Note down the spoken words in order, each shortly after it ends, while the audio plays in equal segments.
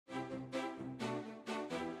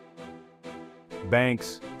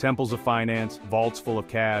Banks, temples of finance, vaults full of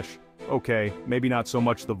cash. Okay, maybe not so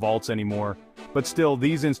much the vaults anymore, but still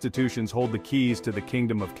these institutions hold the keys to the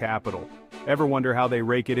kingdom of capital. Ever wonder how they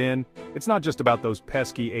rake it in? It's not just about those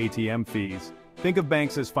pesky ATM fees. Think of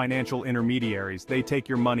banks as financial intermediaries. They take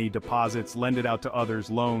your money, deposits, lend it out to others,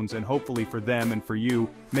 loans, and hopefully for them and for you,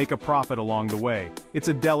 make a profit along the way. It's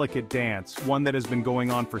a delicate dance, one that has been going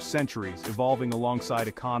on for centuries, evolving alongside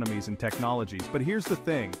economies and technologies. But here's the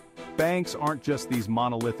thing. Banks aren't just these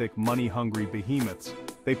monolithic, money-hungry behemoths.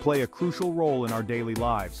 They play a crucial role in our daily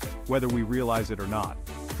lives, whether we realize it or not.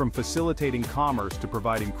 From facilitating commerce to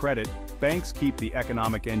providing credit, banks keep the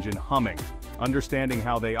economic engine humming. Understanding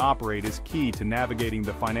how they operate is key to navigating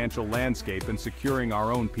the financial landscape and securing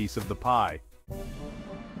our own piece of the pie.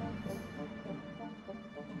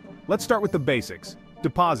 Let's start with the basics.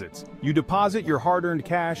 Deposits. You deposit your hard-earned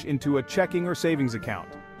cash into a checking or savings account.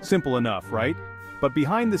 Simple enough, right? But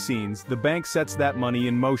behind the scenes, the bank sets that money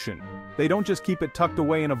in motion. They don't just keep it tucked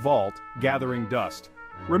away in a vault, gathering dust.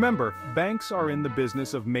 Remember, banks are in the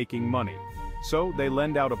business of making money. So they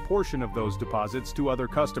lend out a portion of those deposits to other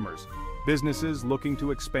customers. Businesses looking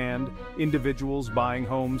to expand, individuals buying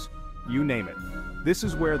homes, you name it. This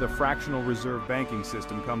is where the fractional reserve banking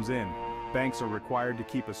system comes in. Banks are required to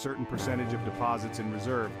keep a certain percentage of deposits in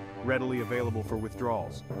reserve, readily available for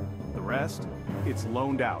withdrawals. The rest? It's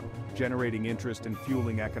loaned out, generating interest and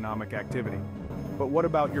fueling economic activity. But what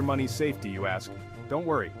about your money's safety, you ask? Don't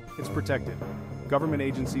worry, it's protected. Government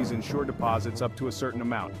agencies insure deposits up to a certain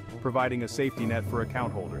amount, providing a safety net for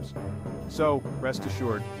account holders. So, rest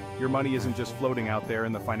assured, your money isn't just floating out there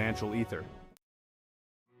in the financial ether.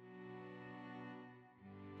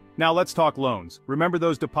 Now let's talk loans. Remember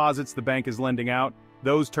those deposits the bank is lending out?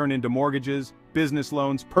 Those turn into mortgages, business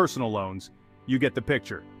loans, personal loans. You get the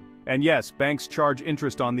picture. And yes, banks charge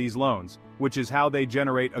interest on these loans, which is how they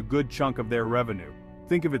generate a good chunk of their revenue.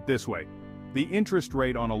 Think of it this way. The interest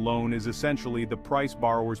rate on a loan is essentially the price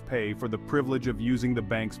borrowers pay for the privilege of using the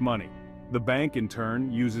bank's money. The bank, in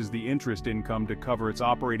turn, uses the interest income to cover its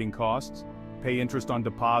operating costs, pay interest on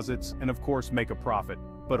deposits, and of course make a profit.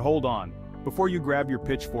 But hold on. Before you grab your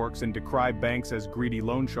pitchforks and decry banks as greedy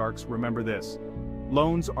loan sharks, remember this.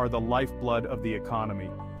 Loans are the lifeblood of the economy.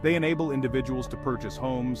 They enable individuals to purchase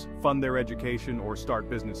homes, fund their education, or start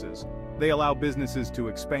businesses. They allow businesses to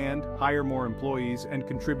expand, hire more employees, and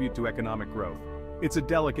contribute to economic growth. It's a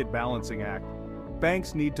delicate balancing act.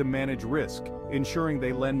 Banks need to manage risk, ensuring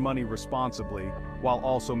they lend money responsibly, while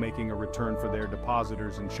also making a return for their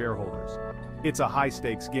depositors and shareholders. It's a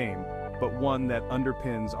high-stakes game, but one that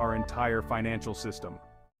underpins our entire financial system.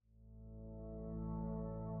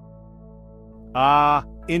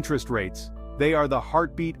 Interest rates. They are the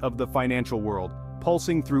heartbeat of the financial world,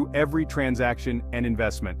 pulsing through every transaction and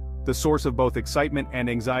investment, the source of both excitement and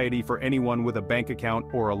anxiety for anyone with a bank account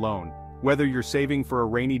or a loan. Whether you're saving for a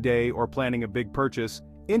rainy day or planning a big purchase,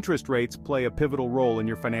 interest rates play a pivotal role in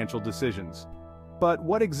your financial decisions. But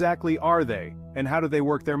what exactly are they, and how do they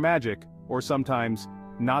work their magic, or sometimes,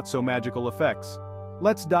 not so magical effects?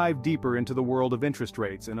 Let's dive deeper into the world of interest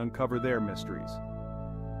rates and uncover their mysteries.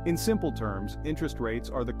 In simple terms, interest rates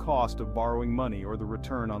are the cost of borrowing money or the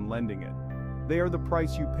return on lending it. They are the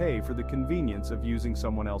price you pay for the convenience of using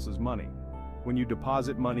someone else's money. When you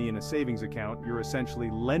deposit money in a savings account, you're essentially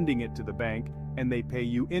lending it to the bank, and they pay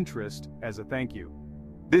you interest as a thank you.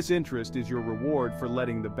 This interest is your reward for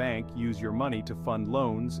letting the bank use your money to fund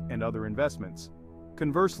loans and other investments.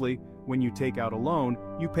 Conversely, when you take out a loan,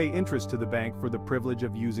 you pay interest to the bank for the privilege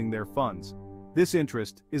of using their funds. This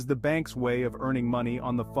interest is the bank's way of earning money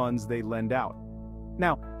on the funds they lend out.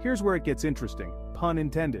 Now, here's where it gets interesting, pun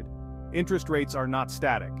intended. Interest rates are not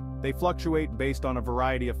static. They fluctuate based on a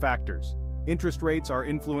variety of factors. Interest rates are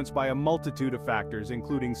influenced by a multitude of factors,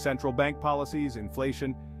 including central bank policies,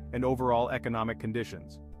 inflation, and overall economic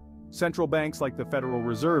conditions. Central banks like the Federal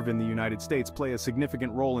Reserve in the United States play a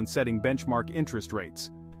significant role in setting benchmark interest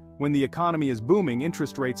rates. When the economy is booming,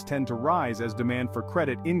 interest rates tend to rise as demand for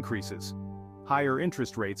credit increases. Higher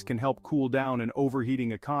interest rates can help cool down an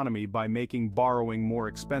overheating economy by making borrowing more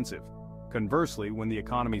expensive. Conversely, when the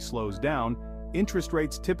economy slows down, interest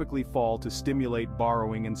rates typically fall to stimulate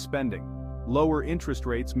borrowing and spending. Lower interest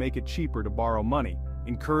rates make it cheaper to borrow money,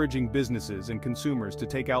 encouraging businesses and consumers to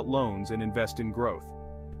take out loans and invest in growth.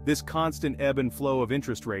 This constant ebb and flow of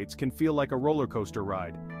interest rates can feel like a roller coaster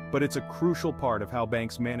ride, but it's a crucial part of how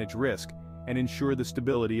banks manage risk and ensure the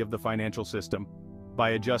stability of the financial system.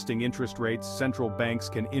 By adjusting interest rates, central banks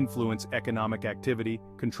can influence economic activity,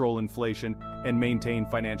 control inflation, and maintain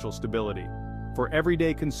financial stability. For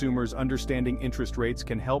everyday consumers, understanding interest rates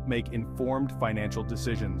can help make informed financial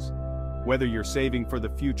decisions. Whether you're saving for the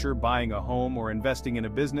future, buying a home, or investing in a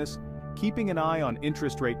business, keeping an eye on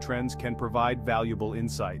interest rate trends can provide valuable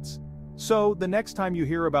insights. So, the next time you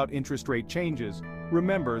hear about interest rate changes,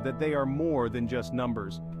 remember that they are more than just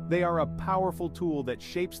numbers. They are a powerful tool that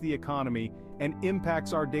shapes the economy and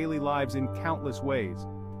impacts our daily lives in countless ways.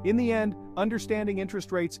 In the end, understanding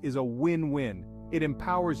interest rates is a win-win. It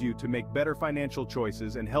empowers you to make better financial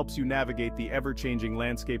choices and helps you navigate the ever-changing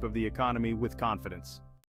landscape of the economy with confidence.